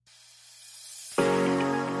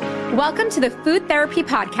Welcome to the Food Therapy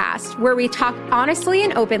Podcast, where we talk honestly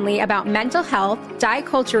and openly about mental health, diet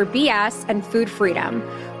culture BS, and food freedom.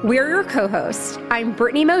 We're your co-hosts. I'm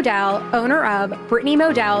Brittany Modell, owner of Brittany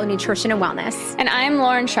Modell Nutrition and Wellness. And I'm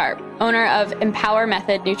Lauren Sharp, owner of Empower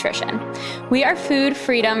Method Nutrition. We are food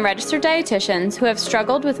freedom registered dietitians who have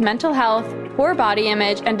struggled with mental health, poor body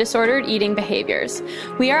image, and disordered eating behaviors.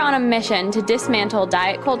 We are on a mission to dismantle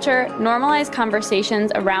diet culture, normalize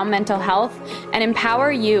conversations around mental health, and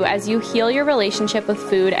empower you as you heal your relationship with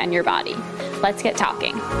food and your body. Let's get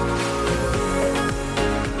talking.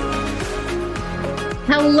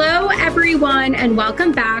 Hello, everyone, and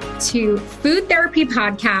welcome back to Food Therapy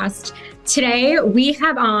Podcast. Today, we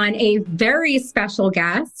have on a very special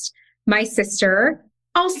guest, my sister,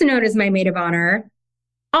 also known as my maid of honor,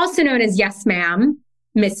 also known as Yes Ma'am,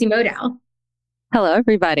 Missy Modell. Hello,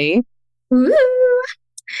 everybody. Woo!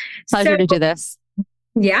 Pleasure to do this.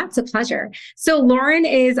 Yeah, it's a pleasure. So Lauren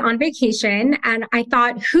is on vacation, and I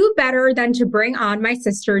thought who better than to bring on my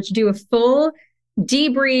sister to do a full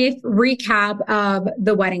debrief recap of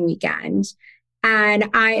the wedding weekend. And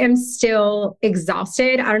I am still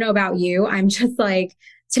exhausted. I don't know about you. I'm just like,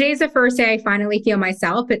 today's the first day I finally feel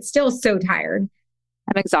myself, but still so tired.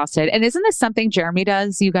 I'm exhausted. And isn't this something Jeremy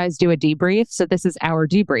does? You guys do a debrief. So this is our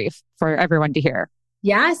debrief for everyone to hear.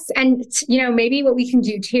 Yes. And, maybe what we can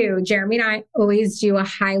do too, Jeremy and I always do a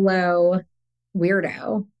high-low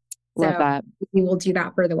weirdo. Love that. We will do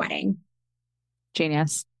that for the wedding.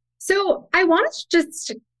 Genius. So I want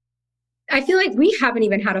to I feel like we haven't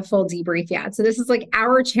even had a full debrief yet. So this is like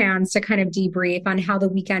our chance to kind of debrief on how the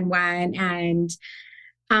weekend went. And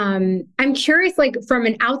I'm curious, like from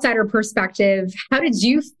an outsider perspective, how did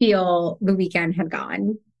you feel the weekend had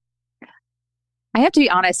gone? I have to be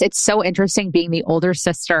honest, it's so interesting being the older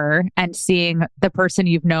sister and seeing the person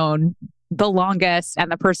you've known the longest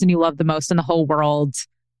and the person you love the most in the whole world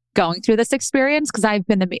going through this experience. Because I've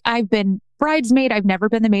been bridesmaid. I've never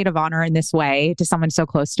been the maid of honor in this way to someone so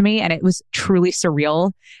close to me. And it was truly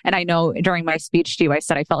surreal. And I know during my speech to you, I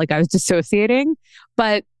said I felt like I was dissociating,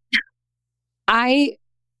 but I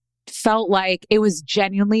felt like it was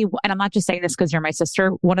genuinely, and I'm not just saying this because you're my sister,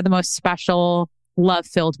 one of the most special,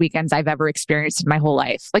 love-filled weekends I've ever experienced in my whole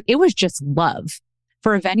life. Like it was just love.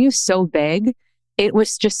 For a venue so big, it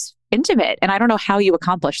was just intimate. And I don't know how you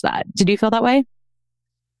accomplished that. Did you feel that way?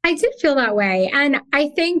 I did feel that way. And I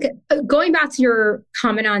think going back to your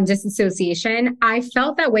comment on disassociation, I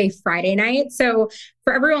felt that way Friday night. So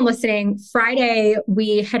for everyone listening, Friday,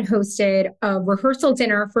 we had hosted a rehearsal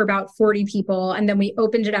dinner for about 40 people. And then we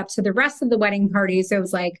opened it up to the rest of the wedding party. So it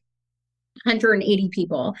was like 180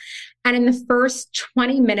 people. And in the first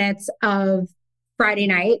 20 minutes of Friday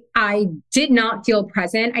night, I did not feel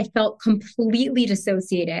present. I felt completely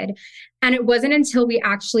dissociated. And it wasn't until we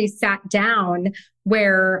actually sat down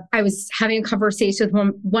where I was having a conversation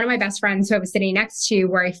with one of my best friends who I was sitting next to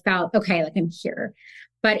where I felt, okay, like I'm here.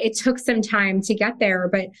 But it took some time to get there.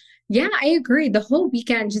 But yeah, I agree. The whole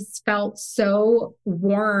weekend just felt so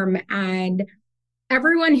warm, and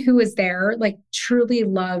everyone who was there like truly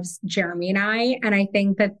loves Jeremy and I. And I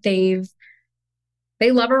think that they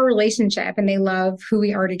love our relationship and they love who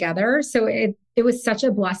we are together. So it was such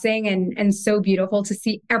a blessing and so beautiful to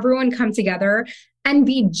see everyone come together and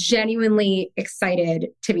be genuinely excited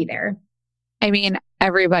to be there. I mean,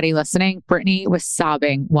 everybody listening, Brittany was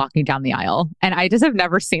sobbing walking down the aisle. And I just have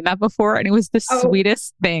never seen that before. And it was the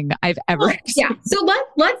sweetest thing I've ever seen. Yeah. So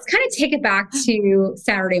let's kind of take it back to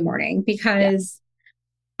Saturday morning, because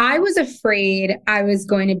I was afraid I was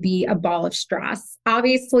going to be a ball of stress.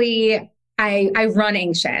 Obviously, I run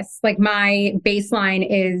anxious. Like my baseline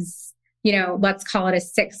is, let's call it a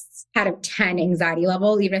 6 out of 10 anxiety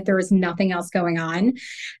level, even if there was nothing else going on.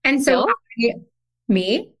 And so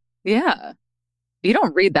me? Yeah. You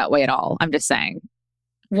don't read that way at all. I'm just saying.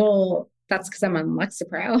 Well, that's because I'm on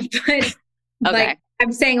Lexapro. But okay.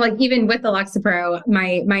 I'm saying like, even with the Lexapro,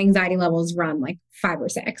 my anxiety levels run like 5 or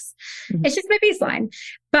 6. Mm-hmm. It's just my baseline.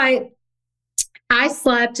 But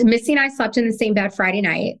Missy and I slept in the same bed Friday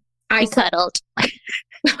night. I cuddled. I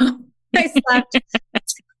slept.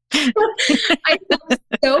 I slept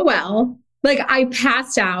so well. Like I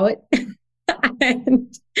passed out.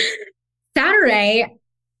 And Saturday,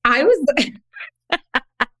 I was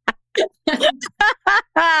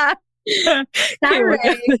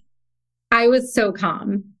so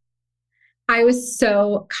calm. I was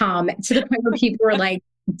so calm to the point where people were like,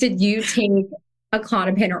 did you take a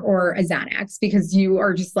Klonopin or a Xanax? Because you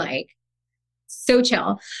are just like so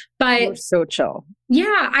chill. But you're so chill.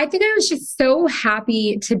 Yeah, I think I was just so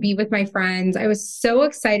happy to be with my friends. I was so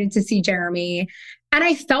excited to see Jeremy. And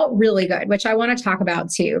I felt really good, which I want to talk about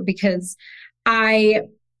too, because I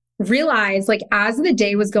realized like as the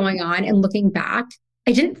day was going on and looking back,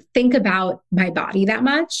 I didn't think about my body that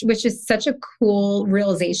much, which is such a cool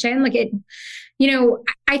realization. Like it,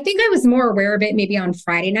 I think I was more aware of it maybe on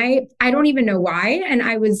Friday night. I don't even know why. And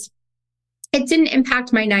it didn't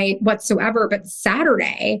impact my night whatsoever. But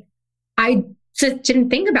Saturday, I just didn't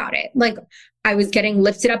think about it. Like I was getting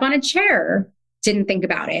lifted up on a chair, didn't think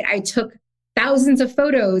about it. I took thousands of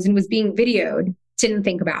photos and was being videoed, didn't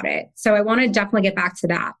think about it. So I want to definitely get back to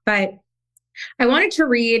that. But I wanted to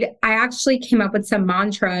read, I actually came up with some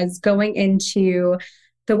mantras going into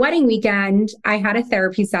the wedding weekend. I had a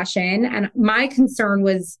therapy session and my concern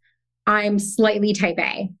was I'm slightly type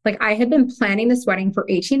A. Like I had been planning this wedding for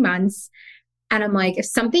 18 months. And I'm like, if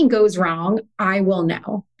something goes wrong, I will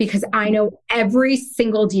know because I know every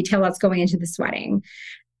single detail that's going into this wedding.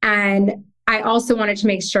 And I also wanted to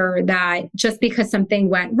make sure that just because something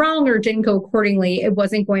went wrong or didn't go accordingly, it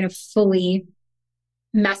wasn't going to fully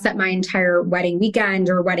mess up my entire wedding weekend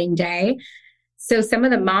or wedding day. So some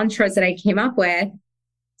of the mantras that I came up with.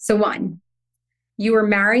 So 1, you are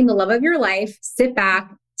marrying the love of your life. Sit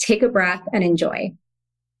back, take a breath and enjoy.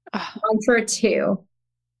 Mantra 2,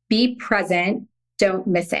 be present, don't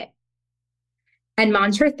miss it. And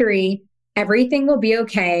mantra 3, everything will be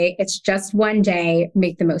okay. It's just one day,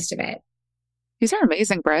 make the most of it. These are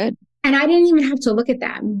amazing, Britt. And I didn't even have to look at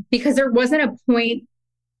them because there wasn't a point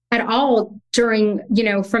at all during,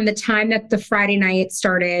 from the time that the Friday night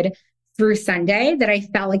started through Sunday that I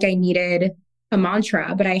felt like I needed a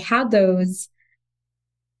mantra, but I had those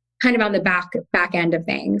kind of on the back end of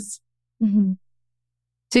things. Mm-hmm.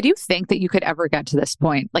 Did you think that you could ever get to this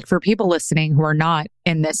point? Like for people listening who are not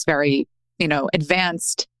in this very,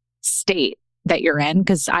 advanced state that you're in,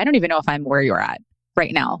 because I don't even know if I'm where you're at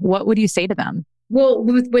right now. What would you say to them? Well,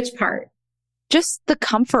 with which part? Just the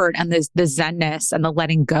comfort and the zenness and the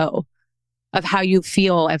letting go of how you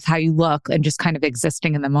feel, of how you look, and just kind of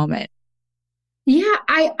existing in the moment. Yeah,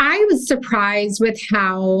 I was surprised with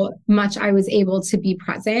how much I was able to be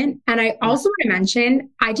present. And I also want to mention,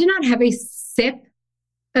 I did not have a sip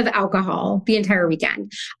of alcohol the entire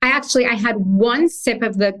weekend. I had one sip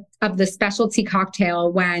of the specialty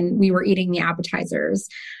cocktail when we were eating the appetizers.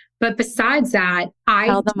 But besides that,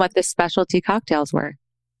 Tell them what the specialty cocktails were.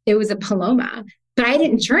 It was a Paloma, but I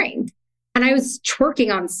didn't drink. And I was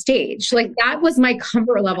twerking on stage. Like that was my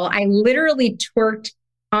comfort level. I literally twerked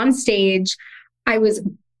on stage. I was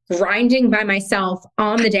grinding by myself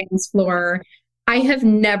on the dance floor. I have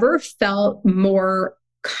never felt more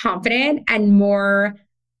confident and more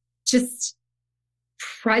just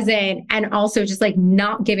present and also just like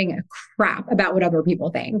not giving a crap about what other people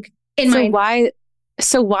think. So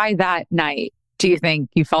why that night do you think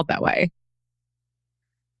you felt that way?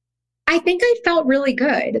 I think I felt really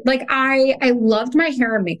good. Like I loved my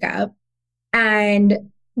hair and makeup.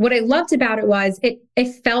 And what I loved about it was it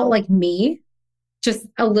felt like me, just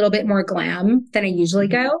a little bit more glam than I usually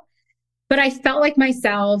go. But I felt like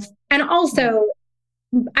myself. And also,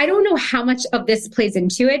 I don't know how much of this plays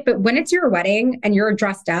into it, but when it's your wedding and you're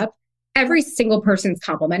dressed up, every single person's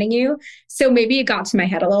complimenting you. So maybe it got to my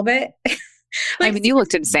head a little bit. You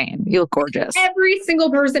looked insane. You look gorgeous. Every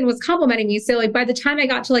single person was complimenting me. So like by the time I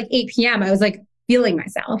got to like 8 p.m., I was like feeling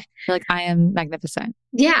myself. You're like, I am magnificent.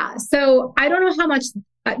 Yeah. So I don't know how much,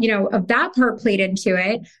 of that part played into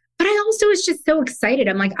it, but I also was just so excited.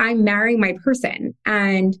 I'm like, I'm marrying my person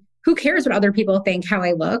and who cares what other people think, how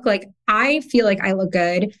I look? Like, I feel like I look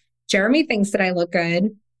good. Jeremy thinks that I look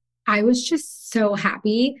good. I was just so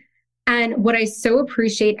happy. And what I so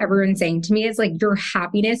appreciate everyone saying to me is like, your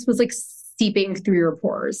happiness was like seeping through your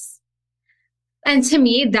pores. And to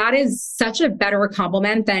me, that is such a better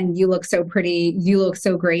compliment than you look so pretty, you look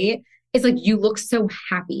so great. It's like, you look so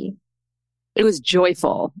happy. It was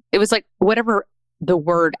joyful. It was like whatever the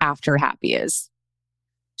word after happy is.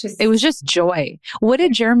 It was just joy. What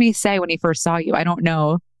did Jeremy say when he first saw you? I don't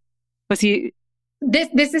know. Was he?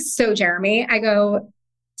 This is so Jeremy. I go,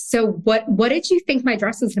 so what did you think my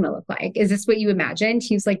dress was going to look like? Is this what you imagined?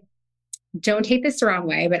 He was like, don't take this the wrong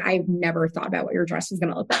way, but I've never thought about what your dress was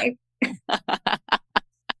going to look like.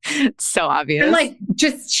 It's so obvious. And like,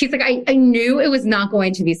 she's like, I knew it was not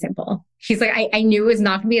going to be simple. He's like, I knew it was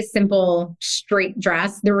not going to be a simple straight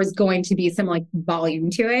dress. There was going to be some like volume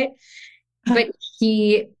to it. But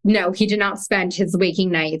he did not spend his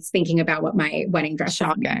waking nights thinking about what my wedding dress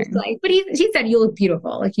was like. But he said, you look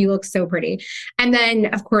beautiful. Like you look so pretty. And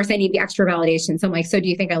then of course I need the extra validation. So I'm like, so do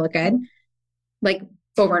you think I look good? Like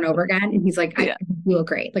over and over again. And he's like, you look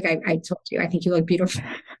great. Like I told you, I think you look beautiful.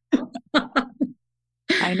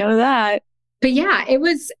 I know that. But yeah, it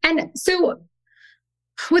was. And so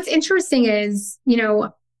what's interesting is,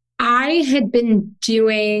 I had been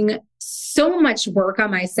doing so much work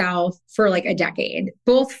on myself for like a decade,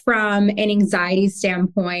 both from an anxiety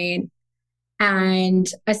standpoint and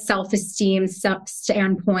a self-esteem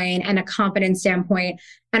standpoint and a confidence standpoint,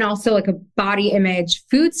 and also like a body image,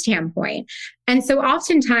 food standpoint. And so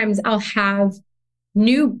oftentimes I'll have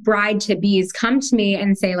new bride-to-bees come to me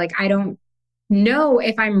and say, like, I don't know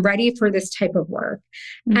if I'm ready for this type of work.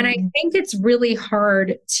 Mm-hmm. And I think it's really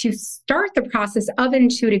hard to start the process of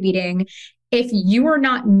intuitive eating if you are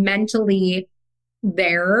not mentally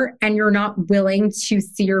there and you're not willing to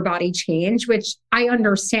see your body change, which I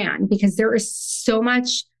understand because there is so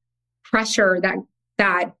much pressure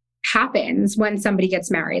that happens when somebody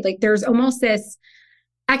gets married. Like there's almost this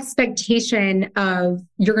expectation of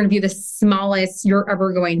you're going to be the smallest you're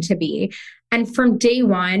ever going to be. And from day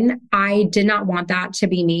one, I did not want that to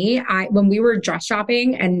be me. When we were dress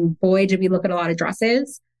shopping, and boy, did we look at a lot of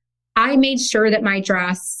dresses, I made sure that my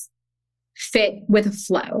dress fit with a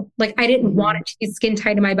flow. Like I didn't want it to be skin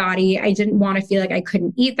tight to my body. I didn't want to feel like I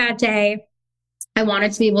couldn't eat that day. I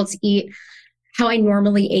wanted to be able to eat how I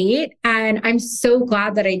normally ate. And I'm so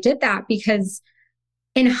glad that I did that because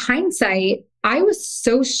in hindsight, I was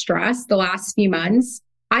so stressed the last few months.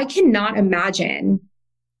 I cannot imagine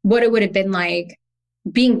what it would have been like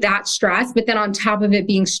being that stressed, but then on top of it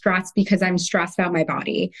being stressed because I'm stressed about my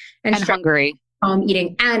body and hungry,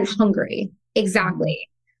 eating and hungry. Exactly.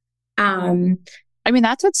 I mean,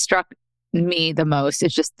 that's what struck me the most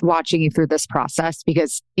is just watching you through this process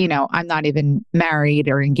because, you know, I'm not even married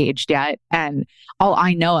or engaged yet. And all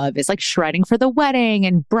I know of is like shredding for the wedding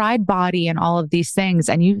and bride body and all of these things.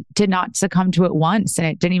 And you did not succumb to it once. And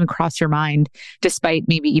it didn't even cross your mind, despite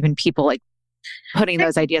maybe even people like putting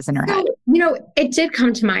those ideas in your head. You know, it did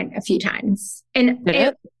come to mind a few times. And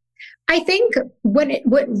I think what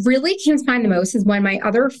really came to mind the most is when my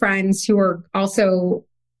other friends who are also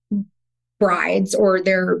brides or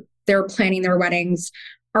they're planning their weddings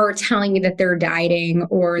are telling me that they're dieting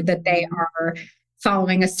or that they are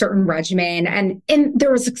following a certain regimen. And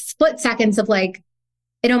there was split seconds of like,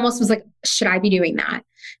 it almost was like, should I be doing that?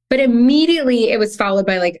 But immediately it was followed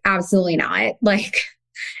by like, absolutely not. Like,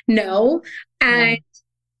 no. And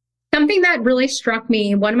something that really struck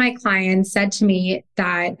me, one of my clients said to me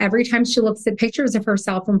that every time she looks at pictures of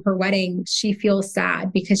herself from her wedding, she feels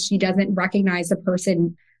sad because she doesn't recognize the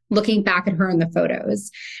person looking back at her in the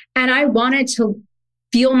photos. And I wanted to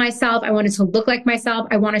feel myself. I wanted to look like myself.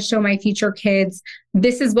 I want to show my future kids,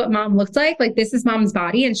 this is what mom looked like this is mom's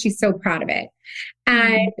body. And she's so proud of it.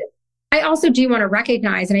 And I also do want to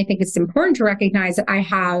recognize, and I think it's important to recognize that I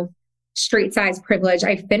have straight size privilege.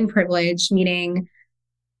 I've been privileged, meaning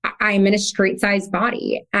I'm in a straight size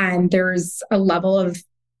body and there's a level of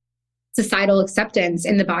societal acceptance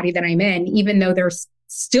in the body that I'm in, even though there's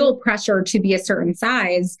still pressure to be a certain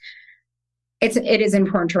size. It is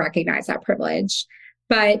important to recognize that privilege.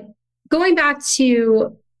 But going back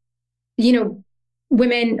to, you know,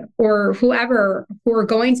 women or whoever who are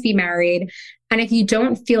going to be married, and if you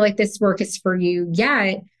don't feel like this work is for you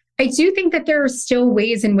yet, I do think that there are still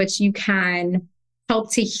ways in which you can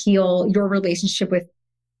help to heal your relationship with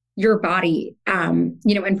your body,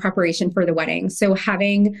 you know, in preparation for the wedding. So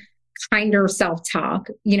having kinder self-talk,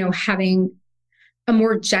 you know, having a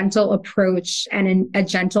more gentle approach and a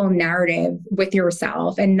gentle narrative with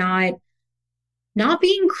yourself and not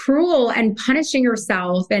being cruel and punishing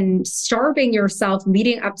yourself and starving yourself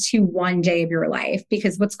leading up to one day of your life.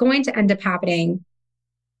 Because what's going to end up happening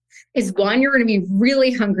is one, you're going to be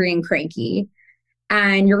really hungry and cranky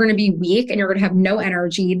and you're going to be weak and you're going to have no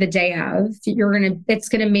energy the day of. It's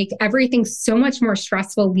going to make everything so much more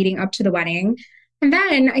stressful leading up to the wedding. And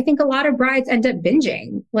then I think a lot of brides end up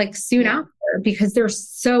binging like soon after because they're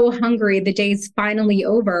so hungry. The day's finally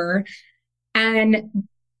over. And,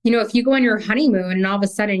 you know, if you go on your honeymoon and all of a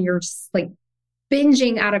sudden you're just like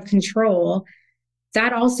binging out of control,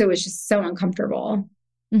 that also is just so uncomfortable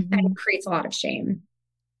and it creates a lot of shame.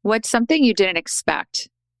 What's something you didn't expect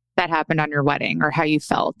that happened on your wedding or how you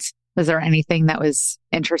felt? Was there anything that was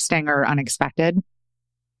interesting or unexpected?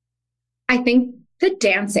 I think the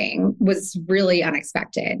dancing was really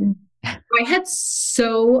unexpected. I had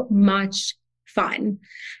so much fun.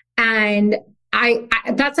 And I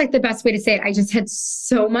that's like the best way to say it. I just had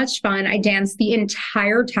so much fun. I danced the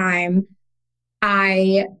entire time.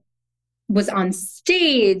 I was on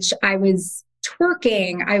stage. I was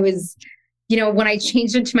twerking. I was, you know, when I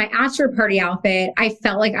changed into my after party outfit, I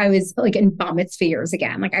felt like I was like in Bummet Spheres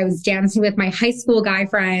again. Like I was dancing with my high school guy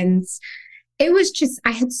friends. It was just,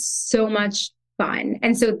 I had so much fun.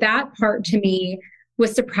 And so that part to me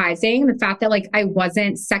was surprising. The fact that like I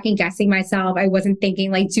wasn't second guessing myself. I wasn't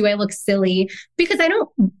thinking like, do I look silly? Because I don't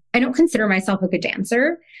I don't consider myself a good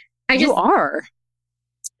dancer. You are.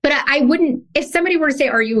 But I wouldn't, if somebody were to say,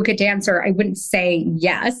 are you a good dancer? I wouldn't say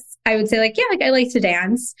yes. I would say like, yeah, like I like to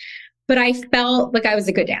dance, but I felt like I was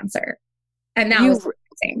a good dancer. And that was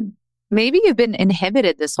amazing. Maybe you've been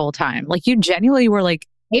inhibited this whole time. Like you genuinely were like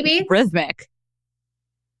maybe rhythmic.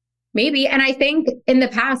 Maybe. And I think in the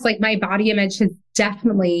past, like my body image has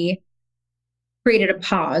definitely created a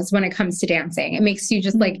pause when it comes to dancing. It makes you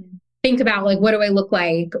just like think about like, what do I look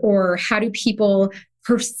like? Or how do people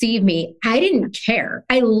perceive me? I didn't care.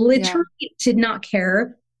 I literally did not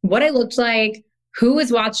care what I looked like, who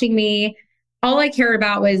was watching me. All I cared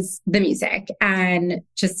about was the music and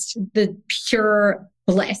just the pure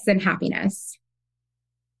bliss and happiness.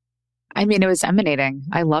 I mean, it was emanating.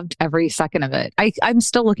 I loved every second of it. I'm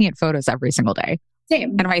still looking at photos every single day.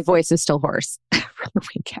 Same. And my voice is still hoarse from the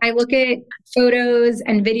weekend. I look at photos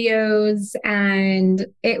and videos and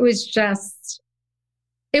it was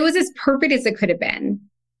as perfect as it could have been.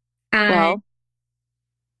 Well,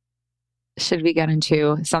 should we get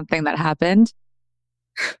into something that happened?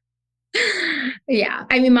 Yeah.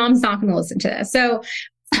 I mean, mom's not going to listen to this. So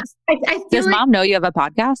I feel Does mom know you have a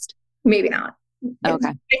podcast? Maybe not. Okay.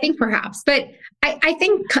 I think perhaps, but I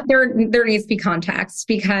think there needs to be context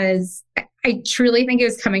because I truly think it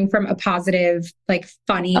was coming from a positive, like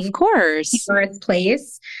funny, of course,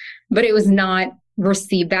 place, but it was not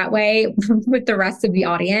received that way with the rest of the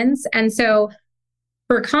audience. And so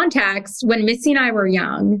for context, when Missy and I were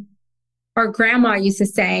young, our grandma used to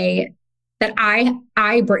say that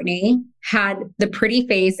I, Brittany, had the pretty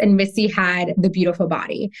face and Missy had the beautiful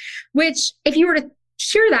body, which if you were to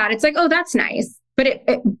hear that, it's like, oh, that's nice. But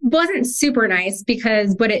it wasn't super nice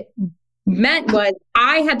because what it meant was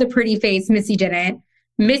I had the pretty face, Missy didn't.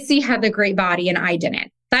 Missy had the great body and I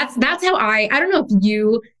didn't. That's how I don't know if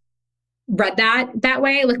you read that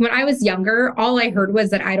way. Like when I was younger, all I heard was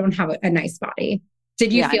that I don't have a nice body.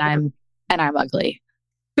 Did you feel and I'm ugly.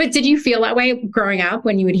 But did you feel that way growing up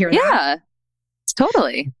when you would hear that? Yeah,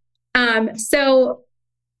 totally. So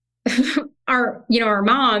our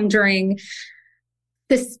mom during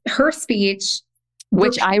her speech,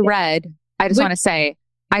 which I read, I just want to say,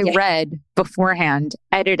 I read beforehand,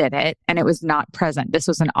 edited it, and it was not present. This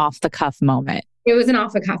was an off the cuff moment. It was an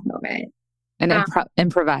off the cuff moment. An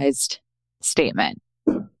improvised statement.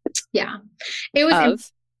 Yeah. It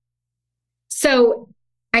was. So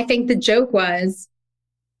I think the joke was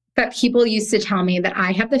that people used to tell me that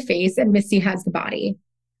I have the face and Missy has the body.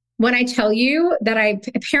 When I tell you that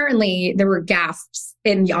apparently there were gasps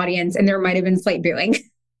in the audience and there might have been slight booing.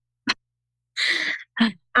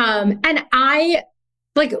 And I,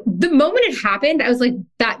 like, the moment it happened, I was like,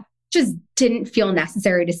 that just didn't feel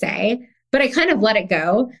necessary to say, but I kind of let it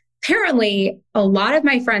go. Apparently, a lot of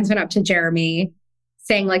my friends went up to Jeremy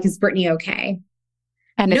saying, like, is Brittany okay?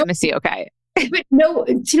 And is Missy okay? But no,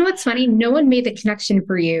 do you know what's funny? No one made the connection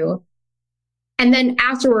for you. And then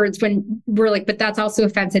afterwards, when we're like, but that's also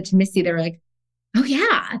offensive to Missy, they were like, oh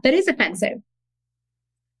yeah, that is offensive.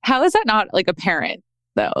 How is that not like apparent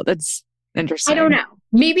though? That's interesting. I don't know.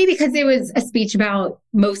 Maybe because it was a speech about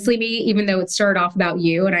mostly me, even though it started off about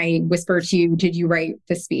you. And I whispered to you, did you write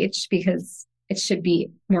the speech? Because it should be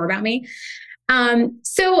more about me.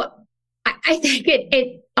 So I think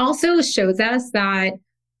it also shows us that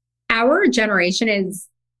our generation is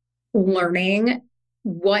learning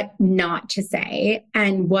what not to say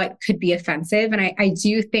and what could be offensive. And I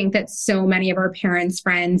do think that so many of our parents'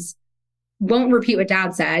 friends won't repeat what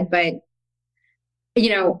dad said, but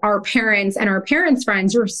our parents and our parents'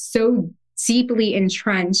 friends are so deeply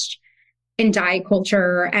entrenched in diet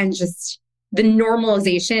culture and just the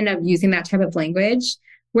normalization of using that type of language,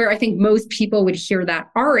 where I think most people would hear that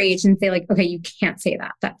our age and say like, okay, you can't say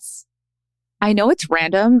that. I know it's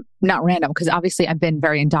not random, because obviously I've been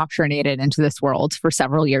very indoctrinated into this world for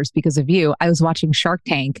several years because of you. I was watching Shark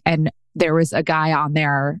Tank and there was a guy on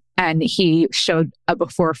there and he showed a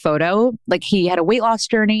before photo. Like he had a weight loss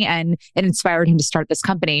journey and it inspired him to start this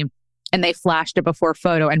company. And they flashed a before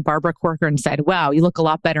photo and Barbara Corcoran said, wow, you look a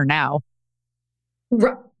lot better now.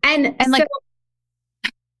 And like,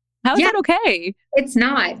 how is that okay? It's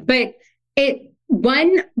not, but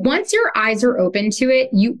once your eyes are open to it,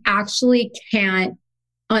 you actually can't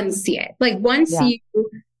unsee it. Like once you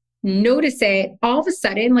notice it, all of a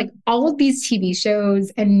sudden, like all of these TV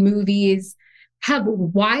shows and movies have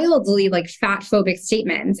wildly like fat phobic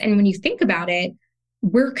statements. And when you think about it,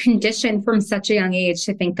 we're conditioned from such a young age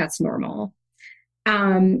to think that's normal.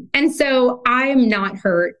 And so I'm not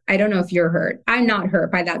hurt. I don't know if you're hurt. I'm not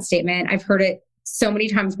hurt by that statement. I've heard it so many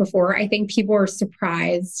times before. I think people are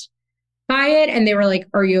surprised by it and they were like,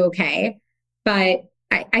 are you okay? But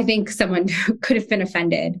I think someone could have been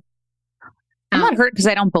offended not hurt because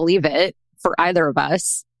I don't believe it for either of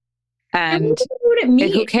us. And what it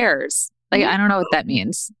means. who cares? Like, I don't know what that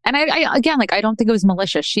means. And I again, like, I don't think it was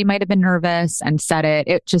malicious. She might have been nervous and said it.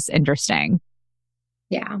 It's just interesting.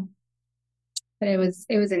 Yeah. But it was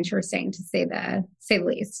interesting to say the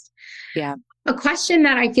least. Yeah. A question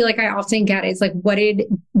that I feel like I often get is like, what,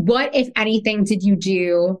 if anything, did you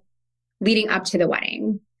do leading up to the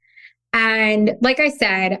wedding? And like I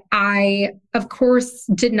said, I, of course,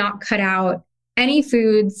 did not cut out any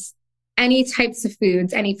foods, any types of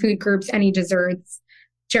foods, any food groups, any desserts.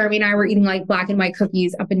 Jeremy and I were eating like black and white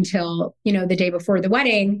cookies up until, the day before the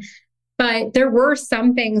wedding. But there were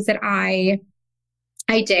some things that I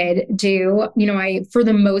did do. For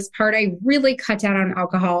the most part, I really cut down on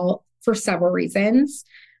alcohol for several reasons.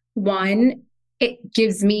 One, it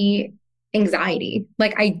gives me anxiety.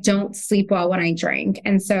 Like, I don't sleep well when I drink.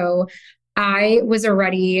 And so I was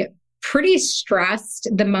already pretty stressed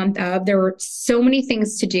the month of. There were so many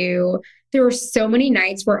things to do. There were so many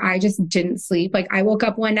nights where I just didn't sleep. Like, I woke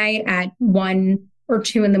up one night at 1 or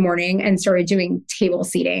 2 in the morning and started doing table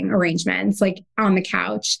seating arrangements, like on the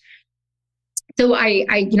couch. So I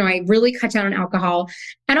really cut down on alcohol.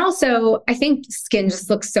 And also, I think skin just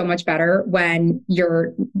looks so much better when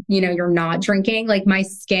you're not drinking. Like, my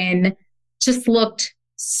skin just looked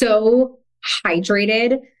so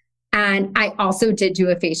hydrated. And I also did do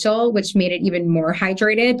a facial, which made it even more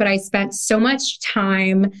hydrated. But I spent so much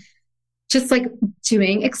time just like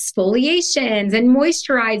doing exfoliations and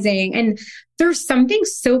moisturizing. And there's something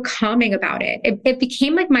so calming about it. It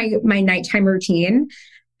became like my nighttime routine.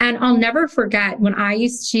 And I'll never forget when I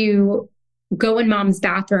used to go in mom's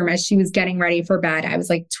bathroom as she was getting ready for bed. I was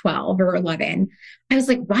like 12 or 11. I was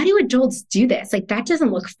like, why do adults do this? Like, that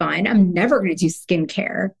doesn't look fun. I'm never going to do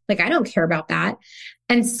skincare. Like, I don't care about that.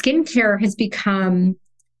 And skincare has become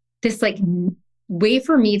this like way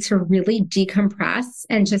for me to really decompress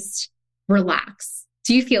and just relax.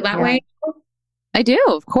 Do you feel that way? I do,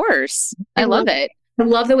 of course. I love it. I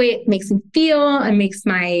love the way it makes me feel and makes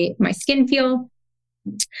my skin feel.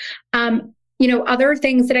 Other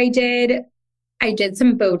things that I did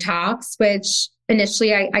some Botox, which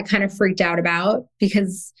initially I kind of freaked out about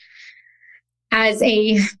because as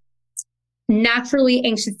a naturally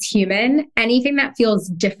anxious human, anything that feels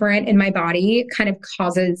different in my body kind of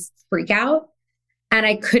causes freak out. And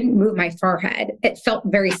I couldn't move my forehead. It felt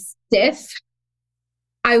very stiff.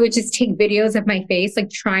 I would just take videos of my face, like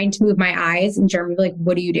trying to move my eyes, and Jeremy would be like,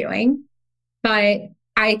 what are you doing? But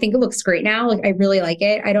I think it looks great now. Like, I really like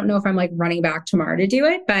it. I don't know if I'm like running back tomorrow to do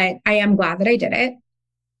it, but I am glad that I did it.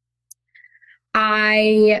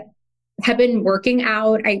 I have been working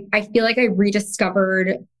out. I feel like I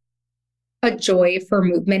rediscovered a joy for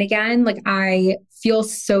movement again. Like, I feel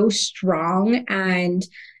so strong, and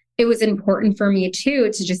it was important for me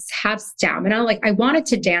too, to just have stamina. Like, I wanted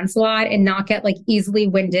to dance a lot and not get like easily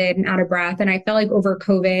winded and out of breath. And I felt like over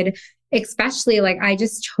COVID, especially, like I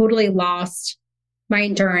just totally lost my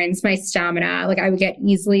endurance, my stamina. Like, I would get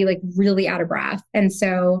easily like really out of breath. And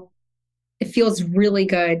so it feels really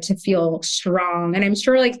good to feel strong. And I'm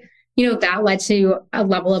sure like, that led to a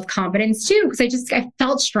level of confidence too, because I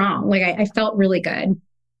felt strong. Like, I felt really good.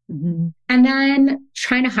 Mm-hmm. And then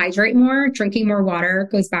trying to hydrate more, drinking more water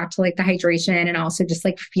goes back to like the hydration, and also just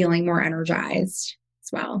like feeling more energized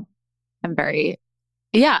as well. I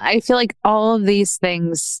feel like all of these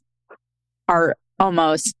things are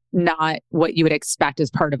almost not what you would expect as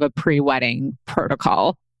part of a pre-wedding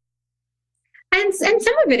protocol. And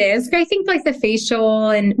some of it is. I think like the facial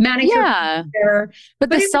and manicure. Yeah. But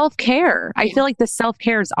the self-care, I feel like the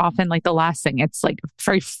self-care is often like the last thing. It's like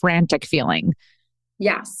very frantic feeling.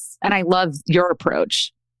 Yes. And I love your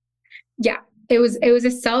approach. Yeah. It was a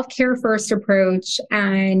self-care first approach.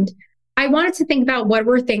 And I wanted to think about what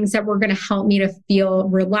were things that were going to help me to feel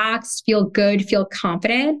relaxed, feel good, feel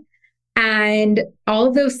confident. And all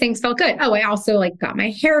of those things felt good. Oh, I also like got my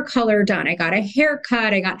hair color done. I got a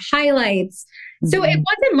haircut. I got highlights. Mm-hmm. So it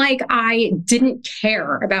wasn't like I didn't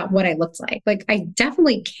care about what I looked like. Like, I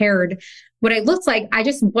definitely cared what I looked like. I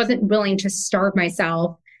just wasn't willing to starve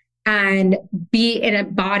myself and be in a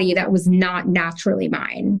body that was not naturally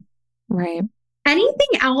mine. Right.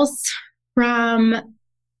 Anything else from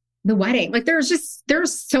the wedding? Like,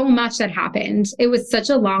 there's so much that happened. It was such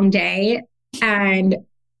a long day, and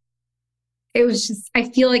it was just, I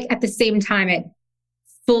feel like at the same time, it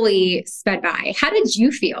fully sped by. How did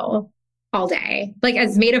you feel all day? Like,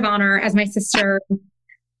 as maid of honor, as my sister,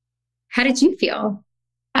 how did you feel?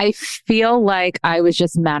 I feel like I was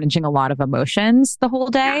just managing a lot of emotions the whole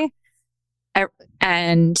day. Yeah. I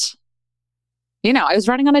was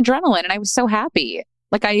running on adrenaline, and I was so happy.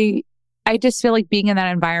 Like, I I just feel like being in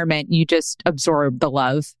that environment, you just absorb the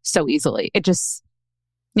love so easily. It just,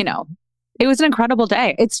 it was an incredible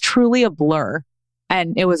day. It's truly a blur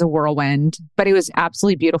and it was a whirlwind, but it was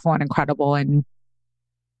absolutely beautiful and incredible. And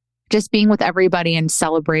just being with everybody and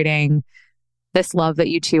celebrating this love that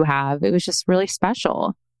you two have, it was just really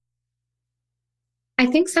special. I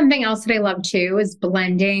think something else that I love too is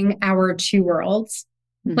blending our two worlds.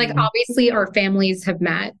 Mm-hmm. Like obviously our families have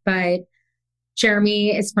met, but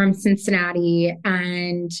Jeremy is from Cincinnati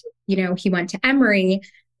and, he went to Emory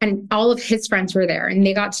and all of his friends were there and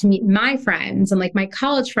they got to meet my friends and like my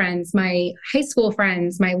college friends, my high school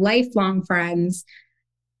friends, my lifelong friends.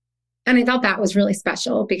 And I thought that was really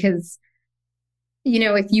special because,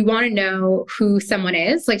 if you want to know who someone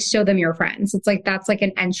is, like show them your friends. It's like, that's like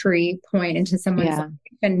an entry point into someone's life.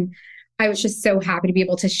 And I was just so happy to be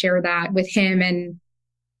able to share that with him and,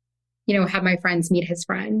 have my friends meet his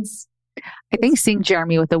friends. I think seeing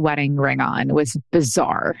Jeremy with the wedding ring on was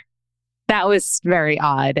bizarre. That was very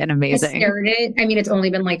odd and amazing. I stared at it. I mean, it's only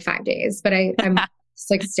been like 5 days, but I'm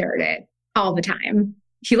just like stare at it all the time.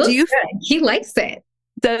 He looks good. He likes it.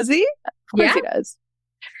 Does he? Of course he does.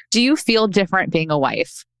 Do you feel different being a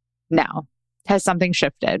wife now? Has something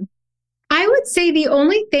shifted? I would say the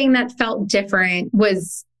only thing that felt different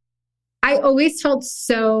was I always felt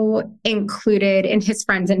so included in his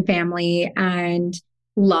friends and family and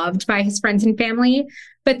loved by his friends and family,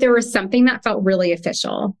 but there was something that felt really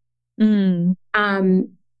official.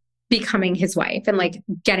 Becoming his wife and like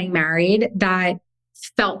getting married that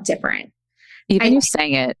felt different. Even you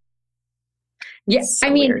saying it. Yes. So I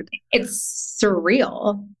mean, weird. It's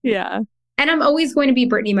surreal. Yeah. And I'm always going to be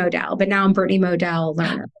Brittany Modell, but now I'm Brittany Modell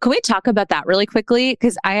learner. Can we talk about that really quickly?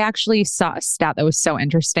 Because I actually saw a stat that was so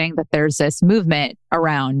interesting that there's this movement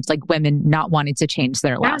around like women not wanting to change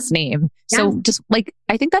their last name. So just like,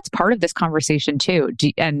 I think that's part of this conversation too.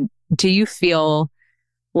 Do you feel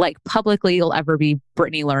like publicly you'll ever be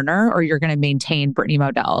Brittany Lerner or you're going to maintain Brittany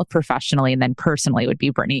Modell professionally and then personally would be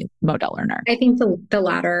Brittany Modell Lerner? I think the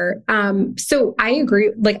latter. So I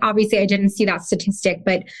agree. Like, obviously I didn't see that statistic,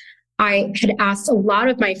 but I had asked a lot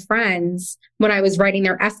of my friends when I was writing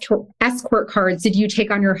their escort cards, did you take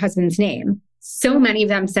on your husband's name? So many of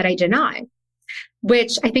them said I did not,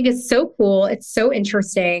 which I think is so cool. It's so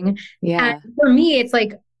interesting. Yeah. And for me, it's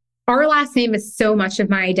like our last name is so much of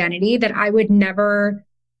my identity that I would never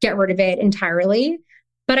get rid of it entirely.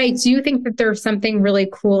 But I do think that there's something really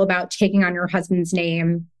cool about taking on your husband's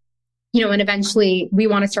name, and eventually we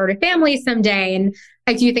want to start a family someday. And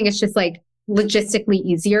I do think it's just like logistically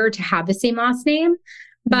easier to have the same last name.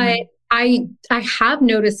 But I have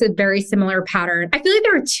noticed a very similar pattern. I feel like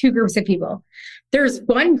there are two groups of people. There's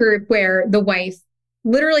one group where the wife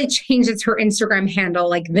literally changes her Instagram handle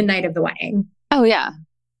like the night of the wedding. Oh, yeah.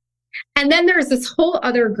 And then there's this whole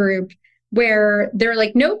other group where they're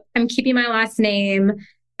like, nope, I'm keeping my last name.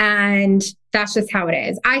 And that's just how it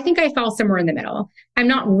is. I think I fall somewhere in the middle. I'm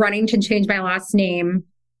not running to change my last name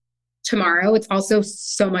tomorrow. It's also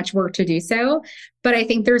so much work to do so. But I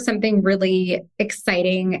think there's something really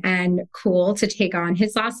exciting and cool to take on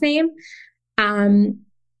his last name. So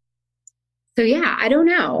yeah, I don't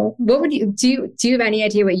know. What would you do? Do you have any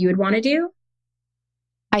idea what you would want to do?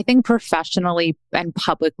 I think professionally and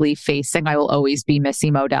publicly facing, I will always be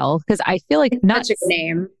Missy Modell because I feel like not such a good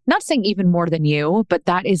name. Not saying even more than you, but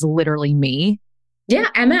that is literally me. Yeah,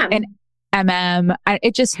 And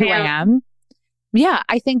it's just who I am. Yeah,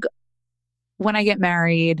 I think when I get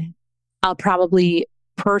married, I'll probably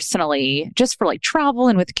personally, just for like travel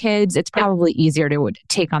and with kids, it's probably easier to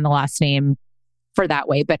take on the last name for that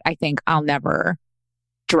way. But I think I'll never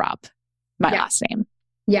drop my last name.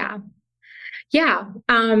 Yeah. Yeah.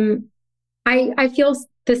 I feel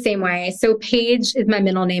the same way. So Paige is my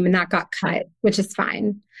middle name and that got cut, which is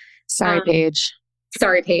fine. Sorry, Paige.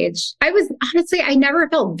 Sorry, Paige. I never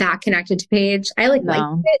felt that connected to Paige. I liked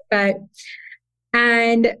it,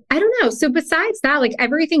 and I don't know. So besides that, like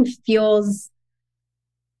everything feels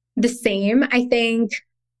the same. I think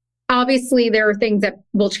obviously there are things that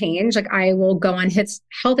will change. Like I will go on his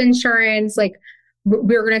health insurance, like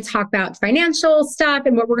we're going to talk about financial stuff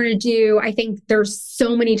and what we're going to do. I think there's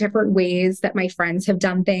so many different ways that my friends have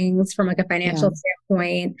done things from like a financial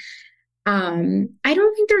standpoint. I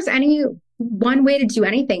don't think there's any one way to do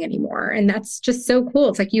anything anymore. And that's just so cool.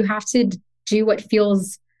 It's like you have to do what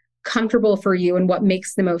feels comfortable for you and what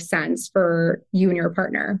makes the most sense for you and your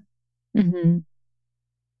partner. Mm-hmm.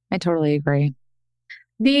 I totally agree.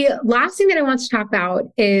 The last thing that I want to talk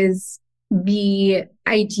about is the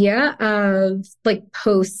idea of like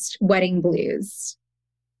post-wedding blues.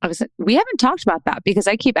 we haven't talked about that because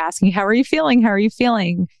I keep asking, how are you feeling? How are you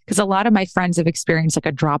feeling? Because a lot of my friends have experienced like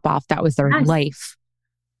a drop off. That was their Yes. life.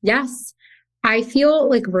 Yes. I feel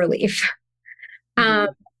like relief. Mhm.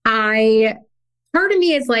 I part of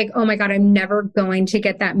me is like, oh my God, I'm never going to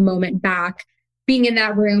get that moment back, being in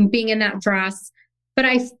that room, being in that dress. But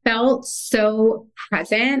I felt so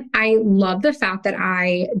present. I love the fact that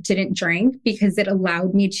I didn't drink because it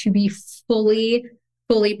allowed me to be fully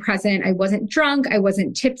present. I wasn't drunk. I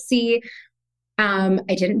wasn't tipsy. I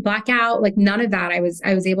didn't black out. Like none of that. I was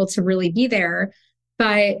able to really be there.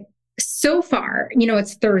 But so far,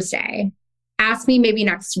 it's Thursday. Ask me maybe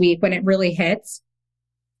next week when it really hits.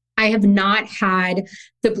 I have not had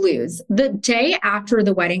the blues. The day after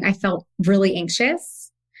the wedding, I felt really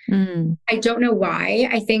anxious. Mm, I don't know why.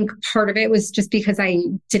 I think part of it was just because I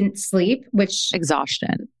didn't sleep, which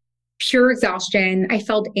exhaustion. pure exhaustion. I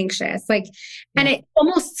felt anxious, and Yeah. it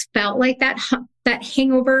almost felt like that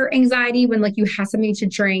hangover anxiety when like you have something to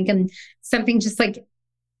drink and something just like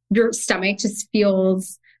your stomach just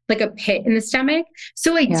feels like a pit in the stomach.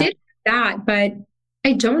 So I Yeah. did that, but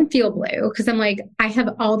I don't feel blue because I'm like, I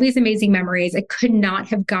have all these amazing memories. It could not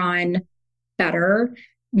have gone better.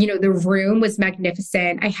 The room was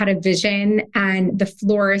magnificent. I had a vision and the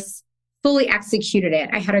florist fully executed it.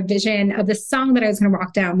 I had a vision of the song that I was going to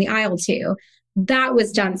walk down the aisle to. That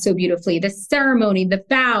was done so beautifully. The ceremony, the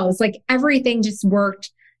vows, like everything just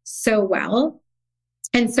worked so well.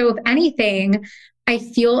 And so, if anything, I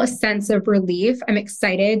feel a sense of relief. I'm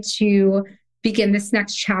excited to begin this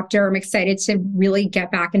next chapter. I'm excited to really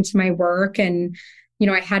get back into my work. And,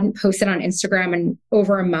 I hadn't posted on Instagram in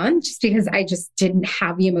over a month just because I just didn't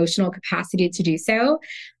have the emotional capacity to do so.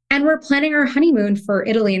 And we're planning our honeymoon for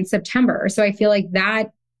Italy in September. So I feel like that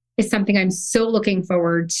is something I'm so looking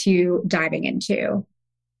forward to diving into.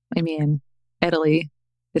 I mean, Italy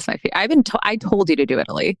is my favorite. I told you to do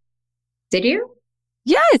Italy. Did you?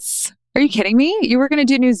 Yes. Are you kidding me? You were going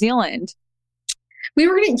to do New Zealand. We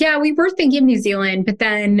were thinking New Zealand, but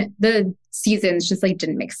then the seasons just like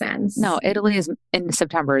didn't make sense. No, Italy is in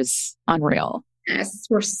September is unreal. Yes,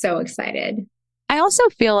 we're so excited. I also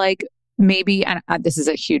feel like maybe, and this is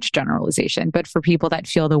a huge generalization, but for people that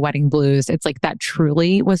feel the wedding blues, it's like that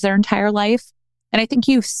truly was their entire life. And I think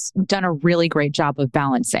you've done a really great job of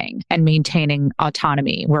balancing and maintaining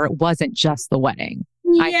autonomy where it wasn't just the wedding.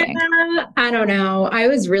 I think. I don't know. I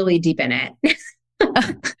was really deep in it.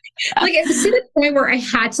 Like it was to the point where I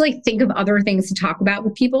had to like think of other things to talk about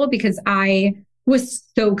with people because I was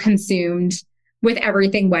so consumed with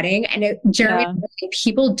everything wedding. And Jeremy,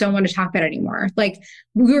 people don't want to talk about it anymore. Like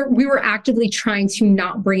we were actively trying to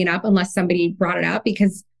not bring it up unless somebody brought it up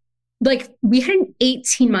because like we had an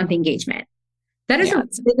 18-month engagement. That is a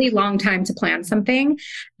really long time to plan something.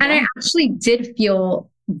 And I actually did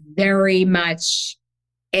feel very much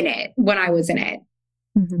in it when I was in it.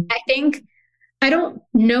 Mm-hmm. I think I don't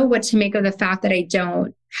know what to make of the fact that I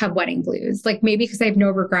don't have wedding blues. Like maybe because I have no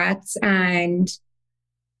regrets and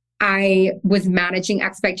I was managing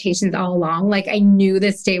expectations all along. Like I knew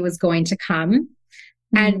this day was going to come.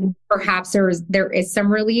 Mm-hmm. And perhaps there is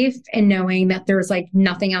some relief in knowing that there's like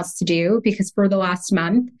nothing else to do because for the last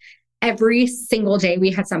month, every single day we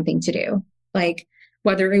had something to do. Like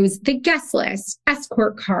whether it was the guest list,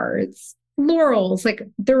 escort cards, florals, like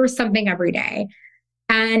there was something every day.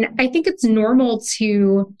 And I think it's normal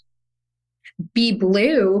to be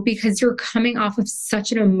blue because you're coming off of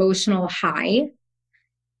such an emotional high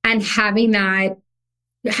and having that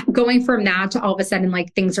going from that to all of a sudden,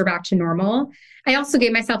 like things are back to normal. I also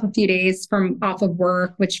gave myself a few days from off of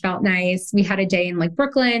work, which felt nice. We had a day in like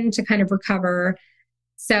Brooklyn to kind of recover.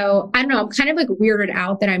 So I don't know, I'm kind of like weirded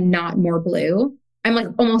out that I'm not more blue. I'm like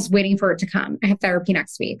almost waiting for it to come. I have therapy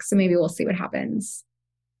next week. So maybe we'll see what happens.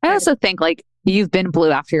 I also think like you've been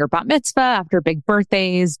blue after your bat mitzvah, after big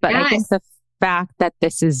birthdays, but I think the fact that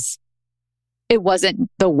it wasn't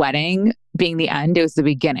the wedding being the end, it was the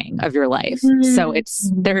beginning of your life. Mm-hmm. So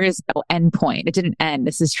there is no end point. It didn't end.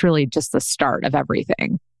 This is truly just the start of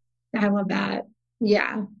everything. I love that.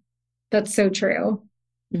 Yeah, that's so true.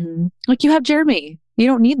 Mm-hmm. Like you have Jeremy. You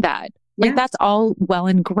don't need that. Yeah. Like that's all well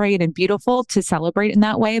and great and beautiful to celebrate in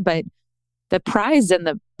that way. But the prize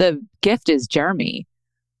and the gift is Jeremy.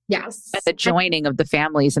 Yes. And the joining of the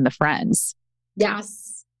families and the friends.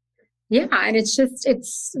 Yes. Yeah. And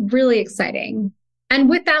it's really exciting. And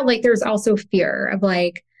with that, like, there's also fear of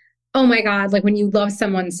like, oh my God, like when you love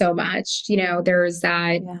someone so much, there's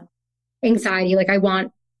that anxiety. Like, I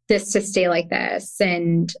want this to stay like this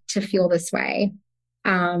and to feel this way.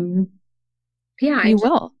 Yeah. You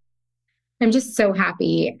will. I'm just so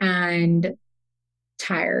happy and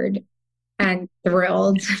tired and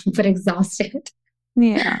thrilled, but exhausted.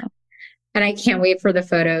 Yeah. And I can't wait for the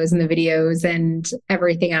photos and the videos and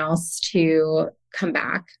everything else to come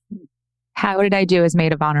back. How did I do as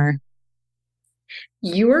maid of honor?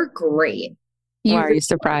 You were great. Why You are you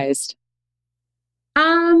surprised?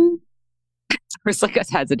 um There's like a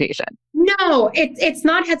hesitation. no, it's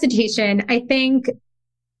not hesitation. I think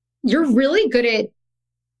you're really good at,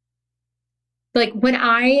 like, when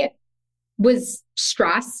I was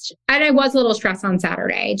stressed, and I was a little stressed on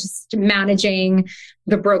Saturday, just managing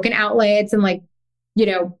the broken outlets and, like,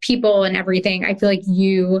 people and everything. I feel like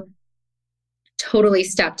you totally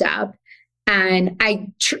stepped up, and I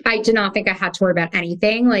did not think I had to worry about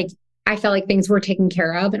anything. Like, I felt like things were taken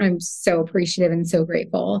care of, and I'm so appreciative and so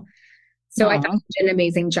grateful. So I thought you did an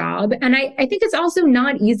amazing job. And I think it's also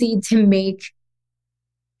not easy to make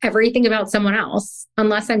everything about someone else,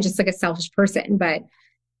 unless I'm just like a selfish person. But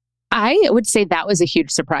I would say that was a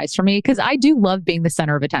huge surprise for me because I do love being the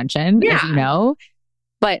center of attention, as you know,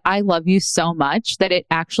 but I love you so much that it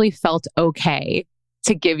actually felt okay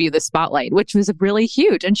to give you the spotlight, which was really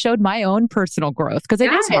huge and showed my own personal growth because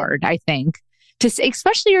it is hard, I think, to say,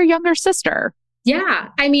 especially your younger sister. Yeah.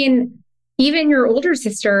 I mean, even your older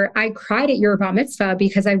sister, I cried at your bar mitzvah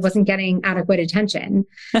because I wasn't getting adequate attention.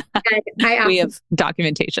 And we have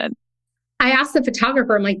documentation. I asked the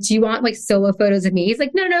photographer, I'm like, do you want like solo photos of me? He's like,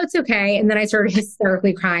 no, it's okay. And then I started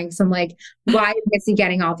hysterically crying. So I'm like, why is Missy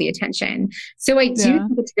getting all the attention? So I do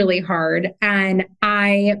think it's really hard. And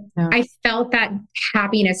I felt that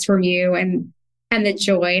happiness from you and the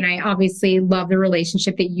joy. And I obviously love the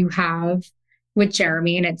relationship that you have with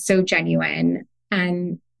Jeremy. And it's so genuine.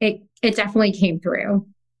 And it definitely came through.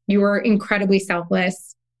 You were incredibly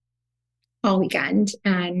selfless all weekend.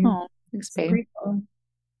 And I'm so grateful.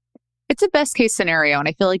 It's a best case scenario. And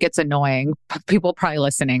I feel like it's annoying. People probably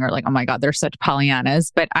listening are like, oh my God, they're such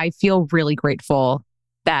Pollyannas. But I feel really grateful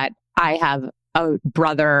that I have a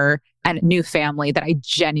brother and a new family that I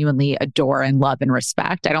genuinely adore and love and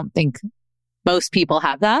respect. I don't think most people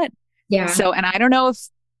have that. Yeah. So, and I don't know if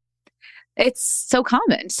it's so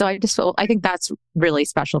common. So I think that's really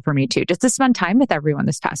special for me too, just to spend time with everyone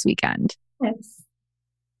this past weekend. Yes.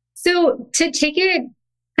 So to take it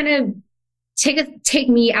kind of take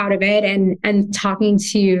me out of it and talking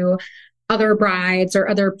to other brides or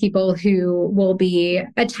other people who will be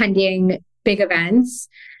attending big events,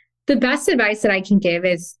 the best advice that I can give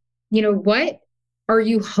is, what are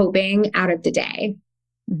you hoping out of the day?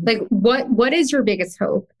 Mm-hmm. Like what is your biggest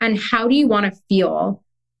hope and how do you want to feel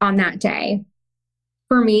on that day?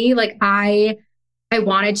 For me, like I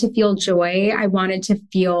wanted to feel joy. I wanted to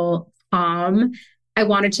feel calm. I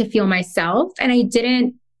wanted to feel myself. And I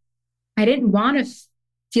didn't want to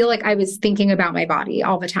feel like I was thinking about my body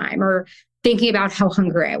all the time or thinking about how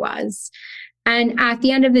hungry I was. And at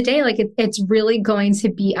the end of the day, like it's really going to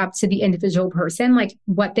be up to the individual person, like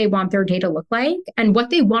what they want their day to look like and what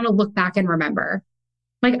they want to look back and remember.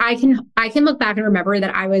 Like I can look back and remember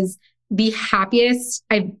that I was the happiest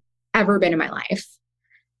I've ever been in my life.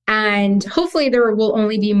 And hopefully there will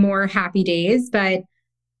only be more happy days, but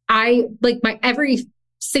I like my every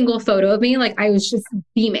single photo of me, like I was just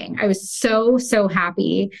beaming. I was so, so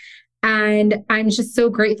happy. And I'm just so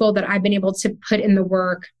grateful that I've been able to put in the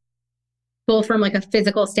work, both from like a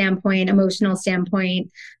physical standpoint, emotional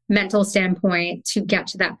standpoint, mental standpoint to get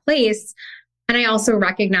to that place. And I also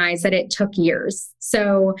recognize that it took years.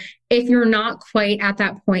 So if you're not quite at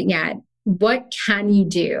that point yet, what can you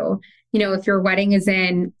do? If your wedding is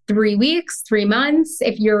in 3 weeks, 3 months,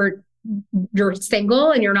 if you're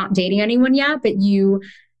single and you're not dating anyone yet, but you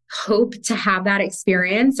hope to have that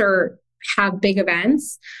experience or have big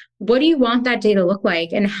events, what do you want that day to look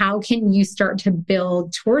like? And how can you start to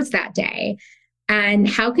build towards that day? And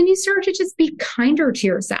how can you start to just be kinder to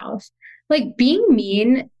yourself? Like being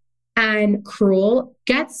mean and cruel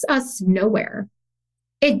gets us nowhere.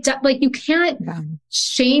 Like you can't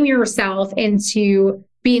shame yourself into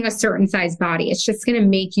being a certain size body. It's just going to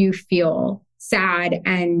make you feel sad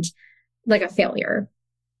and like a failure.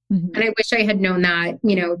 Mm-hmm. And I wish I had known that,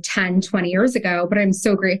 10, 20 years ago, but I'm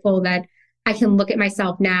so grateful that I can look at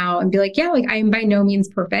myself now and be like, yeah, like I'm by no means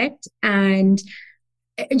perfect. And,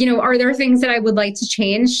 are there things that I would like to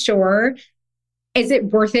change? Sure. Is it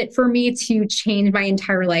worth it for me to change my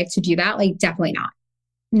entire life to do that? Like, definitely not.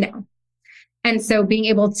 No. And so being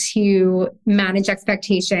able to manage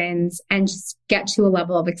expectations and just get to a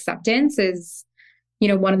level of acceptance is,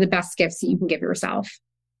 one of the best gifts that you can give yourself.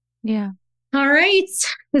 Yeah. All right.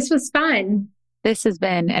 This was fun. This has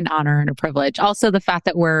been an honor and a privilege. Also, the fact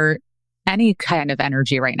that we're any kind of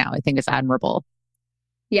energy right now, I think is admirable.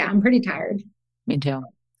 Yeah, I'm pretty tired. Me too.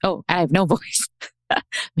 Oh, I have no voice.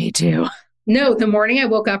 Me too. No, the morning I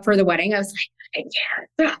woke up for the wedding, I was like,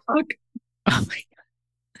 I can't talk. Oh my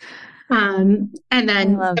And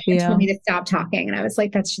then love they told me you. to stop talking. And I was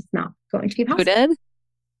like, that's just not going to be Who possible. did?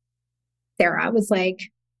 Sarah was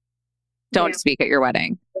like, Don't speak at your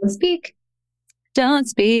wedding. don't speak. Don't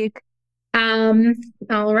speak.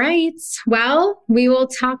 All right. Well, we will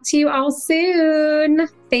talk to you all soon.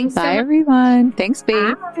 Thanks so Bye, much. everyone. Thanks,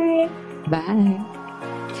 babe. Bye. Bye.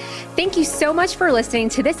 Thank you so much for listening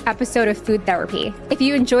to this episode of Food Therapy. If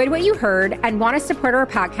you enjoyed what you heard and want to support our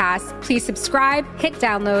podcast, please subscribe, hit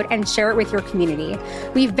download, and share it with your community.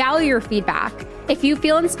 We value your feedback. If you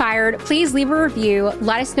feel inspired, please leave a review,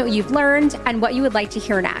 let us know what you've learned and what you would like to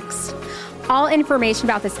hear next. All information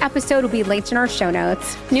about this episode will be linked in our show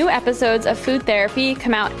notes. New episodes of Food Therapy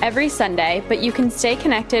come out every Sunday, but you can stay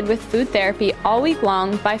connected with Food Therapy all week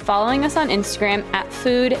long by following us on Instagram at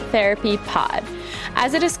Food Therapy Pod.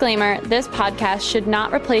 As a disclaimer, this podcast should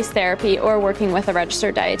not replace therapy or working with a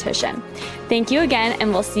registered dietitian. Thank you again,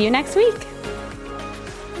 and we'll see you next week.